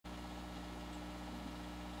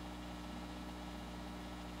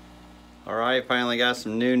Alright, finally got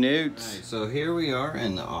some new newts. Alright, so here we are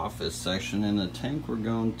in the office section, and the tank we're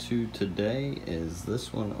going to today is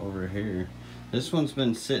this one over here. This one's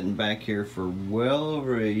been sitting back here for well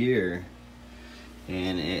over a year,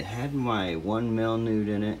 and it had my one male newt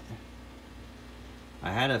in it.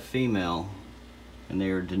 I had a female, and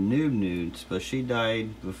they were denuded newts, but she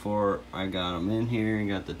died before I got them in here and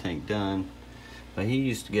got the tank done. But he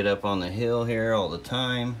used to get up on the hill here all the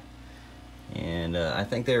time. And I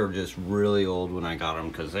think they were just really old when I got them,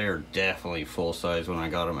 because they are definitely full size when I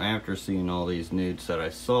got them after seeing all these newts that I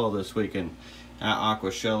saw this weekend at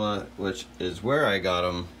Aquashella, which is where I got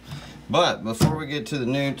them. But before we get to the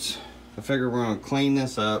newts, I figure we're going to clean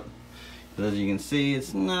this up. As you can see,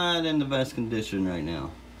 it's not in the best condition right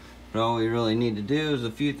now. But all we really need to do is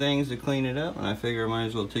a few things to clean it up, and I figure I might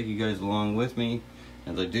as well take you guys along with me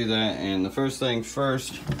as I do that. And the first thing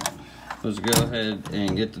first, let's go ahead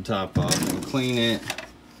and get the top off and clean it,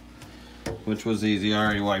 which was easy. I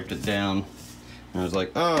already wiped it down. And I was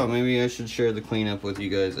like, oh, maybe I should share the cleanup with you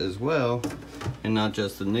guys as well, and not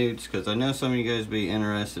just the newts, because I know some of you guys be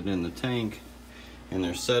interested in the tank and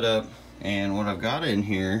their setup. And what I've got in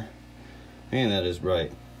here, man, that is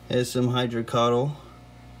bright, is some hydrocotyle,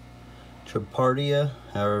 Trapartia,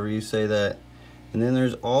 however you say that. And then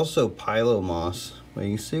there's also pilomoss, but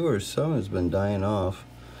you can see where some has been dying off.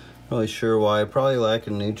 Not really sure why, probably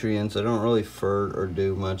lacking nutrients. I don't really fert or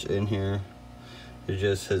do much in here. It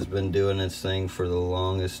just has been doing its thing for the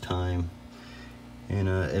longest time. And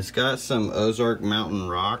it's got some Ozark mountain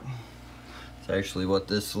rock. It's actually what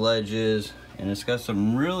this ledge is. And it's got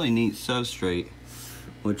some really neat substrate,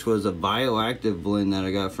 which was a bioactive blend that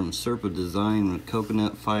I got from Serpa Design with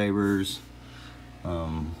coconut fibers,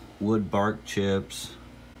 wood bark chips,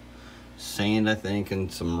 sand, I think,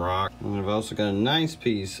 and some rock. And I've also got a nice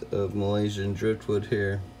piece of Malaysian driftwood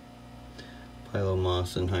here,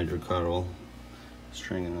 pilomoss and hydrocotyle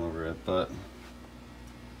stringing over it. But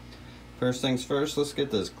first things first, let's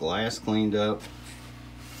get this glass cleaned up.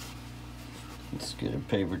 Let's get a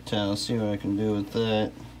paper towel, see what I can do with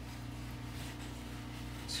that.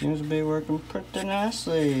 Seems to be working pretty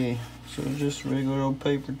nicely. So just regular old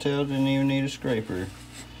paper towel, didn't even need a scraper.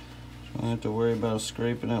 I don't have to worry about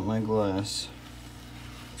scraping up my glass.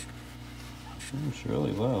 Works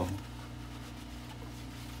really well.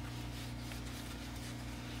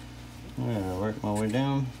 Alright, I'll work my way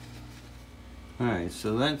down. Alright,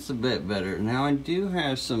 so that's a bit better. Now I do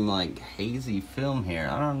have some like hazy film here.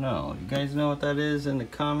 I don't know. You guys know what that is in the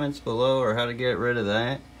comments below, or how to get rid of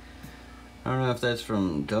that? I don't know if that's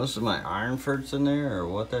from dosing my iron ferts in there or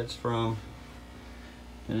what that's from.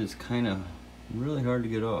 It is kind of really hard to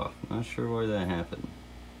get off. Not sure why that happened.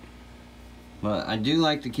 But I do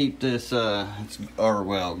like to keep this, good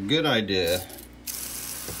idea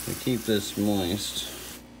to keep this moist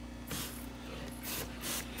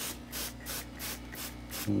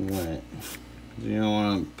and wet. You don't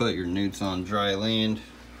want to put your newts on dry land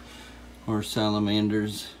or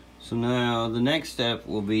salamanders. So now the next step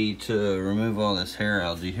will be to remove all this hair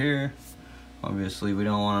algae here. Obviously we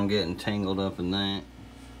don't want them getting tangled up in that,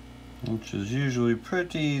 which is usually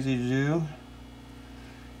pretty easy to do.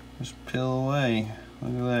 Just peel away.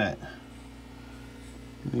 Look at that.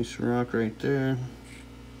 Nice rock right there.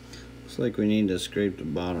 Looks like we need to scrape the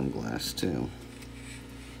bottom glass too.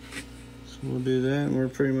 So we'll do that and we're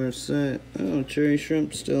pretty much set. Oh, cherry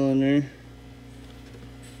shrimp still in there.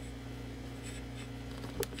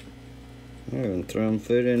 I haven't thrown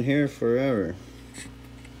food in here forever,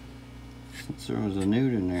 since there was a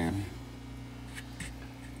newt in there.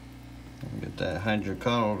 Get that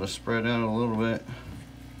hydrocotyle to spread out a little bit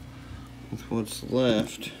with what's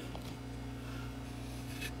left.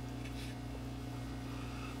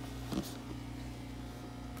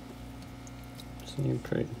 See,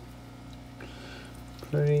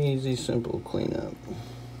 pretty easy, simple cleanup.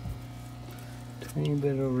 Tiny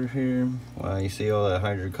bit over here. Wow, you see all that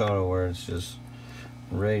hydrocotyle where it's just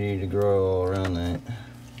ready to grow all around that.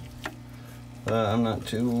 But I'm not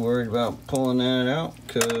too worried about pulling that out,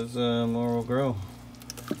 because more will grow.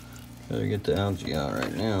 Better get the algae out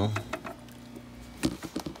right now.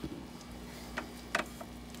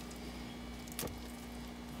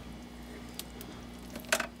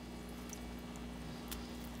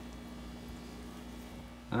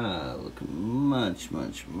 Looking much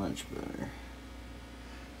better.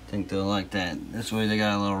 I think they'll like that. This way they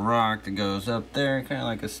got a little rock that goes up there, kind of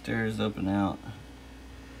like a stairs up and out.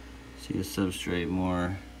 See the substrate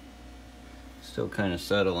more. Still kind of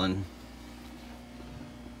settling.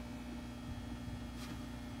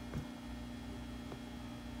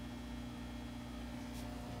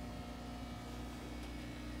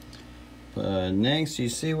 Next, you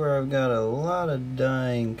see where I've got a lot of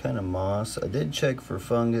dying kind of moss. I did check for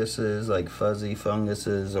funguses, like fuzzy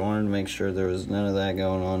funguses. I wanted to make sure there was none of that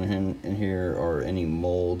going on in here or any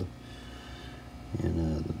mold.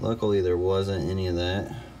 And luckily there wasn't any of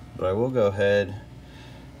that. But I will go ahead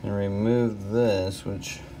and remove this,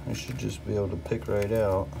 which I should just be able to pick right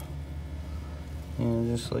out.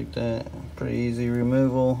 And just like that, pretty easy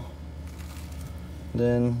removal.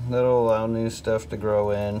 Then that'll allow new stuff to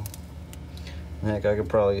grow in. Heck, I could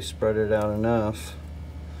probably spread it out enough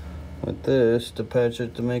with this to patch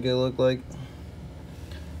it to make it look like,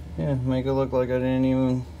 yeah, make it look like I didn't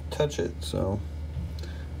even touch it. So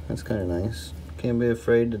that's kind of nice. Can't be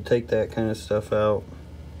afraid to take that kind of stuff out,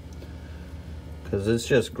 because it's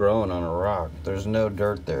just growing on a rock. There's no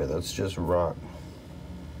dirt there, that's just rock.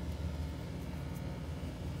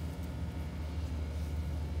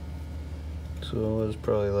 So it was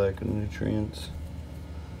probably lacking nutrients.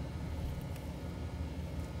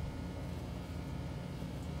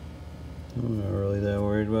 I'm not really that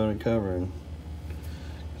worried about it covering,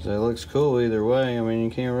 because it looks cool either way. I mean, you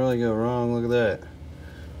can't really go wrong. Look at that.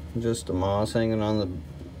 Just the moss hanging on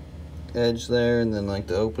the edge there, and then like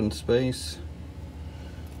the open space.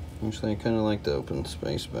 Actually, I kind of like the open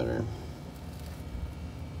space better,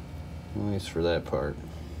 at least for that part.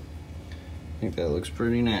 I think that looks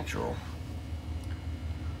pretty natural.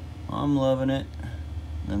 I'm loving it.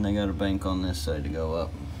 Then they got a bank on this side to go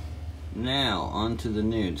up. Now, onto the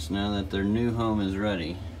newts, now that their new home is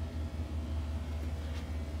ready.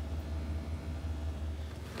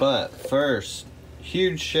 But first,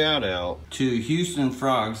 huge shout out to Houston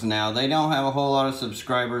Frogs. Now, they don't have a whole lot of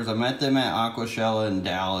subscribers. I met them at Aquashella in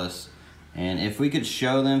Dallas. And if we could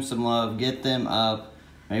show them some love, get them up,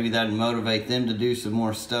 maybe that'd motivate them to do some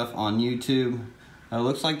more stuff on YouTube.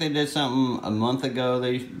 Looks like they did something a month ago.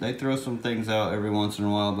 They throw some things out every once in a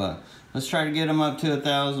while, but let's try to get them up to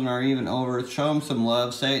 1,000 or even over. Show them some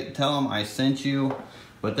love. Tell them I sent you.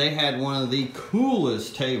 But they had one of the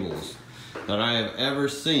coolest tables that I have ever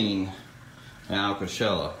seen at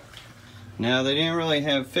Aquashella. Now, they didn't really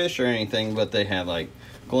have fish or anything, but they had like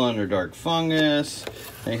glow-in-the-dark fungus.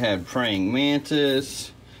 They had praying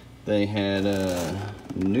mantis. They had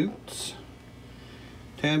newts,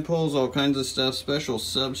 tadpoles, all kinds of stuff, special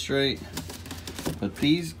substrate. But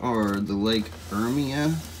these are the Lake Ermia.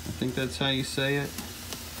 I think that's how you say it.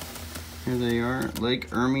 Here they are, Lake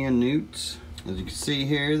Ermia newts. As you can see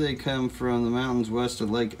here, they come from the mountains west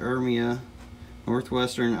of Lake Ermia,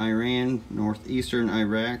 northwestern Iran, northeastern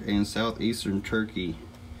Iraq, and southeastern Turkey.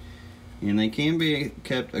 And they can be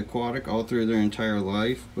kept aquatic all through their entire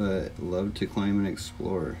life, but love to climb and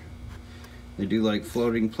explore. They do like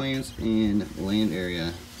floating plants and land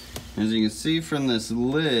area. As you can see from this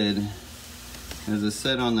lid, as it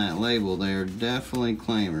said on that label, they are definitely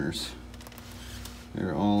claimers.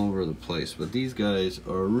 They're all over the place, but these guys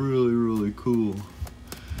are really, really cool.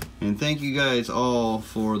 And thank you guys all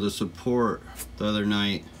for the support the other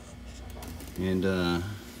night and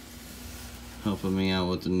helping me out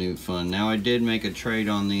with the Newt fund. Now, I did make a trade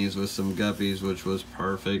on these with some guppies, which was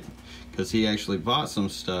perfect, because he actually bought some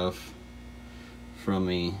stuff from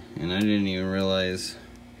me and I didn't even realize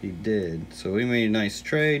he did. So we made a nice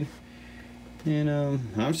trade, and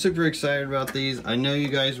I'm super excited about these. I know you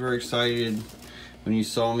guys were excited when you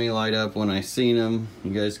saw me light up when I seen them.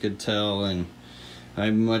 You guys could tell, and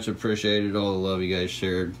I much appreciated all the love you guys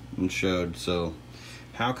shared and showed. So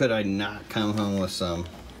how could I not come home with some?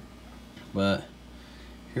 But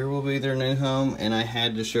here will be their new home, and I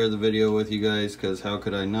had to share the video with you guys, because how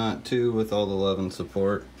could I not too, with all the love and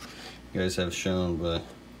support you guys have shown. But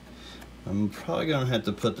I'm probably gonna have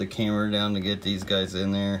to put the camera down to get these guys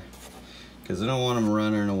in there, because I don't want them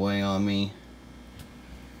running away on me.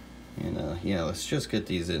 And yeah, let's just get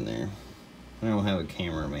these in there. I don't have a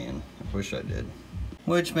cameraman. I wish I did.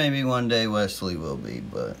 Which maybe one day Wesley will be,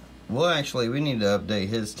 but well, actually, we need to update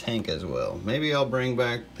his tank as well. Maybe I'll bring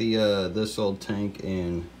back the this old tank,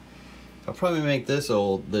 and I'll probably make this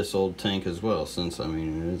old tank as well, since I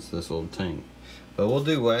mean it is this old tank. But we'll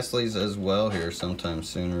do Wesley's as well here sometime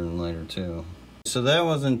sooner than later too. So that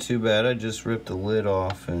wasn't too bad. I just ripped the lid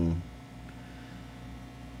off and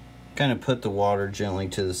kind of put the water gently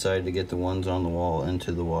to the side to get the ones on the wall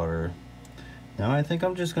into the water. Now I think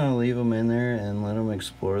I'm just gonna leave them in there and let them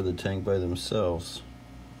explore the tank by themselves,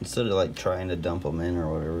 instead of like trying to dump them in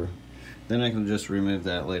or whatever. Then I can just remove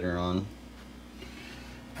that later on.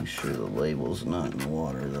 Make sure the label's not in the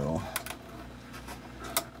water though.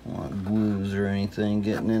 I don't want glues or anything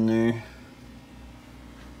getting in there.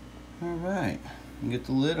 Alright, get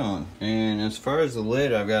the lid on. And as far as the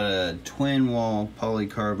lid, I've got a twin wall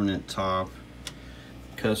polycarbonate top.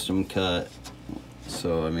 custom cut.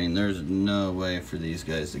 So, I mean, there's no way for these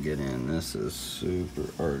guys to get in. This is super,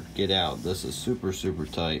 or get out. This is super, super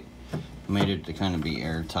tight. Made it to kind of be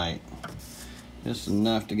airtight. Just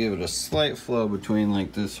enough to give it a slight flow between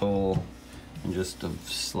like this hole and just a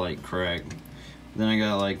slight crack. Then I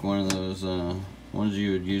got like one of those ones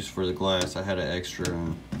you would use for the glass. I had an extra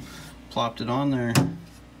and plopped it on there.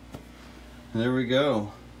 There we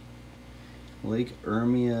go. Lake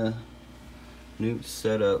Ermia Newt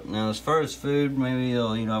setup. Now as far as food, maybe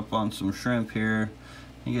I'll eat up on some shrimp here.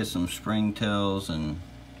 You get some springtails, and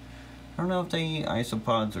I don't know if they eat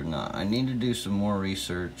isopods or not. I need to do some more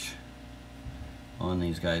research on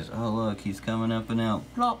these guys. Oh look, he's coming up and out.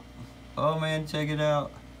 Plop. Oh man, check it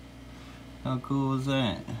out. How cool was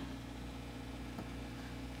that?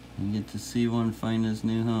 You get to see one find his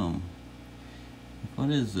new home. What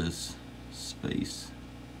is this space?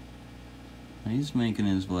 He's making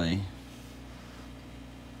his way.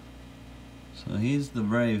 So he's the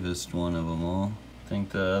bravest one of them all. I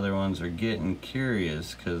think the other ones are getting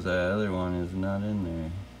curious because that other one is not in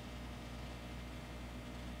there.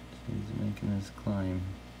 So he's making his climb.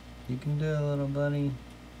 You can do it, little buddy.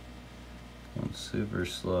 Going super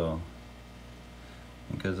slow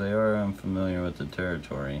because they are unfamiliar with the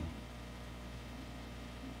territory.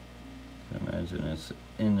 I imagine it's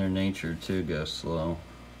in their nature to go slow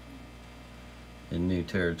in new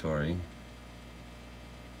territory.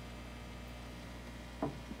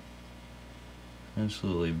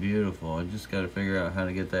 Absolutely beautiful. I just got to figure out how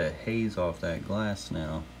to get that haze off that glass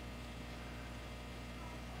now.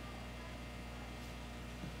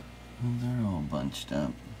 Well, they're all bunched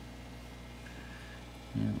up.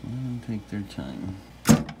 Yeah, let them take their time.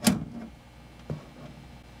 Oh,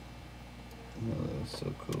 that was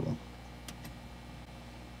so cool.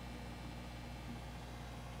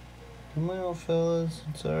 Come on, fellas.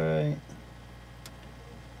 It's alright.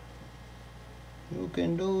 You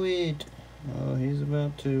can do it. Oh, he's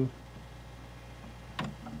about to.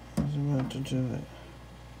 He's about to do it.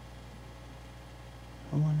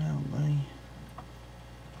 Come on out, buddy.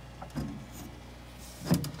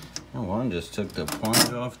 Oh, one just took the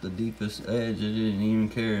plunge off the deepest edge. It didn't even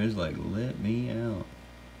care. It's like, let me out.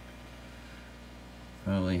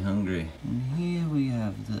 Probably hungry. And here we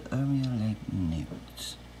have the Ermia Lake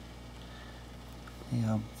Newts. They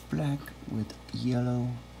are black with yellow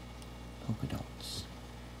polka dots.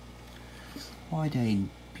 What a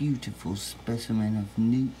beautiful specimen of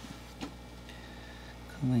newt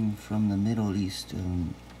coming from the Middle East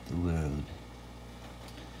of the world.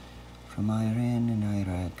 From Iran and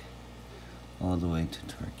Iraq all the way to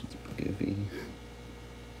Turkey. Goofy.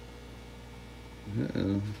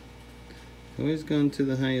 Uh-oh. Always going to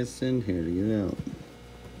the highest end here to get out.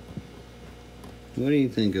 What do you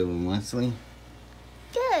think of them, Wesley?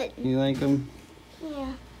 Good. You like them?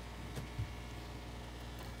 Yeah.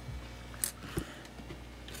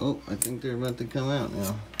 Oh, I think they're about to come out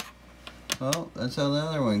now. Oh, that's how the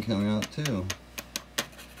other one came out too.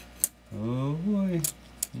 Oh boy.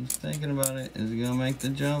 He's thinking about it. Is he gonna make the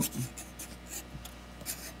jump?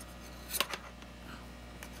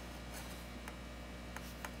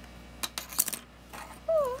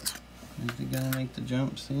 Is he gonna make the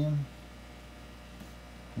jump? See him?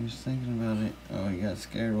 He's thinking about it. Oh, he got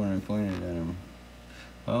scared when I pointed at him.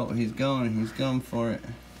 Oh, he's going for it.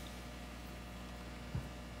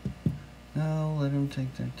 No, let them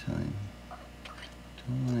take their time.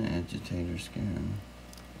 Don't want to agitate or scare him.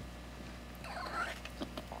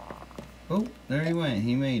 Oh, there he went.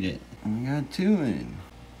 He made it. We got two in.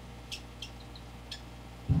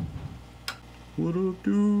 What up,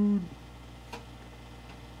 dude?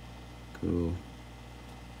 Cool.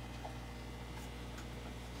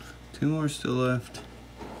 Two more still left.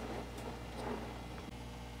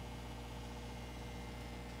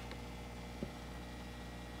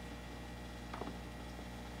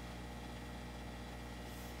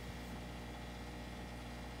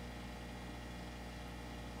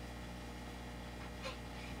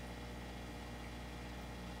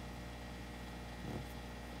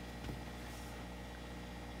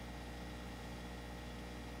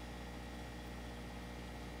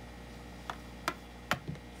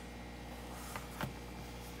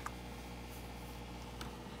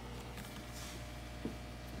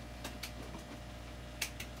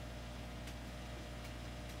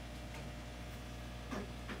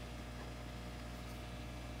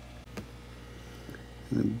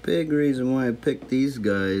 The big reason why I picked these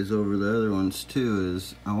guys over the other ones too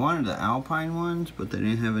is I wanted the alpine ones, but they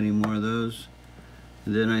didn't have any more of those.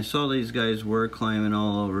 And then I saw these guys were climbing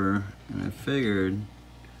all over, and I figured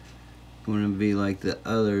Wouldn't be like the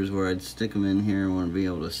others where I'd stick them in here and wouldn't be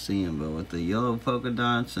able to see them. But with the yellow polka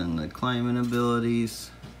dots and the climbing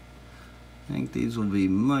abilities, I think these will be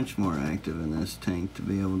much more active in this tank to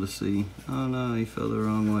be able to see. Oh no, he fell the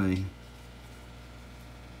wrong way.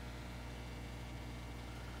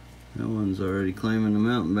 That one's already climbing the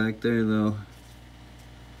mountain back there though.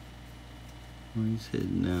 Where he's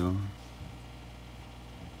hidden now.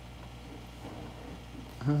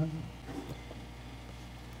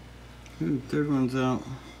 Ooh, third one's out.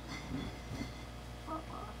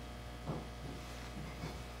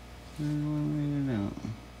 Third one made it out.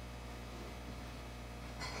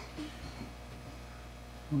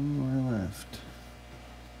 One more left.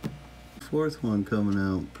 Fourth one coming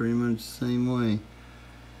out, pretty much the same way.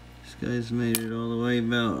 This guy's made it all the way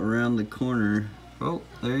about around the corner. Oh,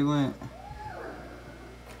 there he went.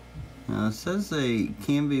 Now it says they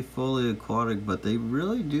can be fully aquatic, but they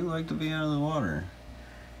really do like to be out of the water.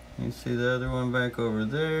 You see the other one back over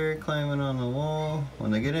there climbing on the wall.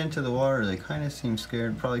 When they get into the water, they kind of seem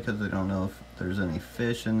scared, probably because they don't know if there's any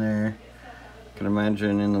fish in there. I can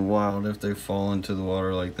imagine in the wild, if they fall into the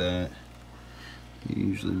water like that, they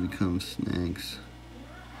usually become snakes.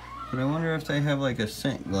 But I wonder if they have like a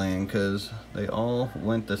scent gland, because they all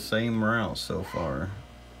went the same route so far.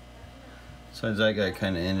 Besides that guy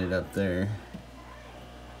kind of ended up there.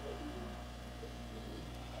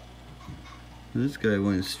 This guy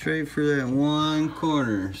went straight for that one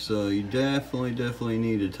corner, so you definitely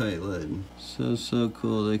need a tight lid. So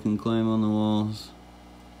cool, they can climb on the walls.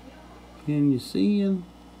 Can you see him?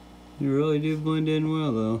 They really do blend in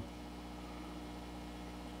well though.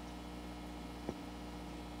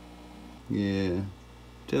 Yeah,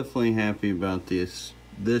 definitely happy about this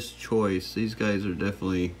choice. These guys are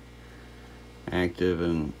definitely active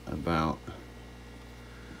and about.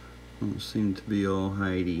 Don't seem to be all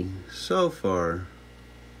hidey so far,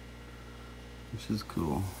 which is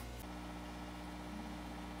cool.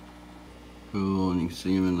 Cool, and you can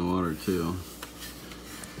see them in the water too.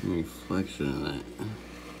 Reflection of that.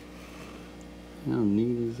 How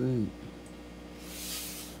neat is that?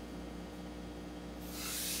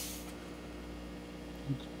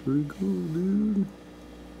 It's pretty cool, dude.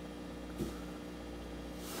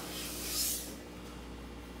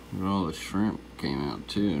 And all the shrimp came out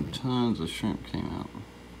too. Tons of shrimp came out.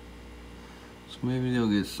 So maybe they'll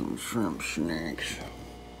get some shrimp snacks.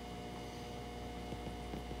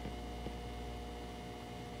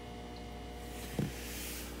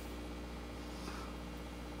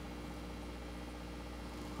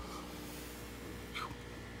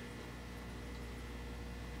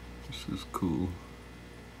 This is cool.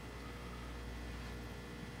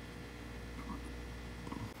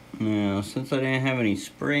 Now, since I didn't have any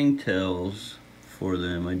springtails for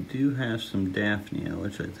them, I do have some Daphnia,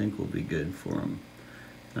 which I think will be good for them.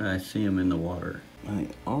 I see them in the water. I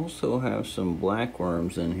also have some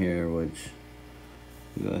blackworms in here, which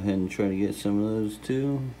I'll go ahead and try to get some of those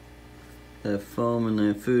too. That foam and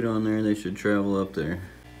that food on there, they should travel up there.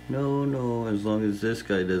 No, as long as this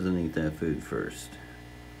guy doesn't eat that food first.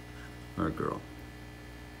 Or a girl.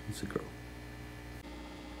 It's a girl.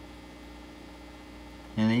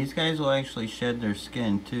 And these guys will actually shed their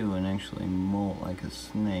skin too and actually molt like a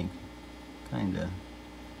snake. Kinda.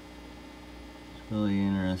 It's really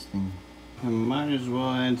interesting. I might as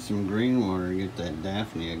well add some green water to get that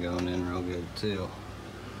Daphnia going in real good too.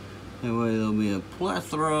 That way there'll be a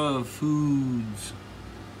plethora of foods.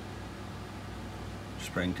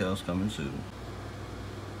 Springtails coming soon.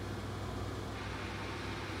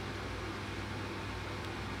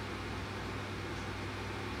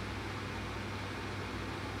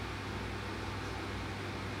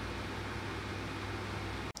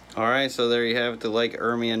 Alright, so there you have it, the Lake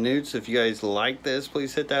Ermia Newts. If you guys like this,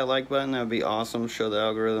 please hit that like button. That would be awesome. Show the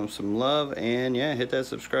algorithm some love. And yeah, hit that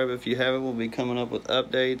subscribe if you haven't. We'll be coming up with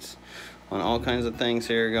updates on all kinds of things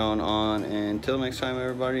here going on. And until next time,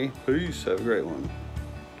 everybody, peace. Have a great one.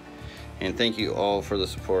 And thank you all for the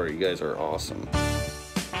support. You guys are awesome.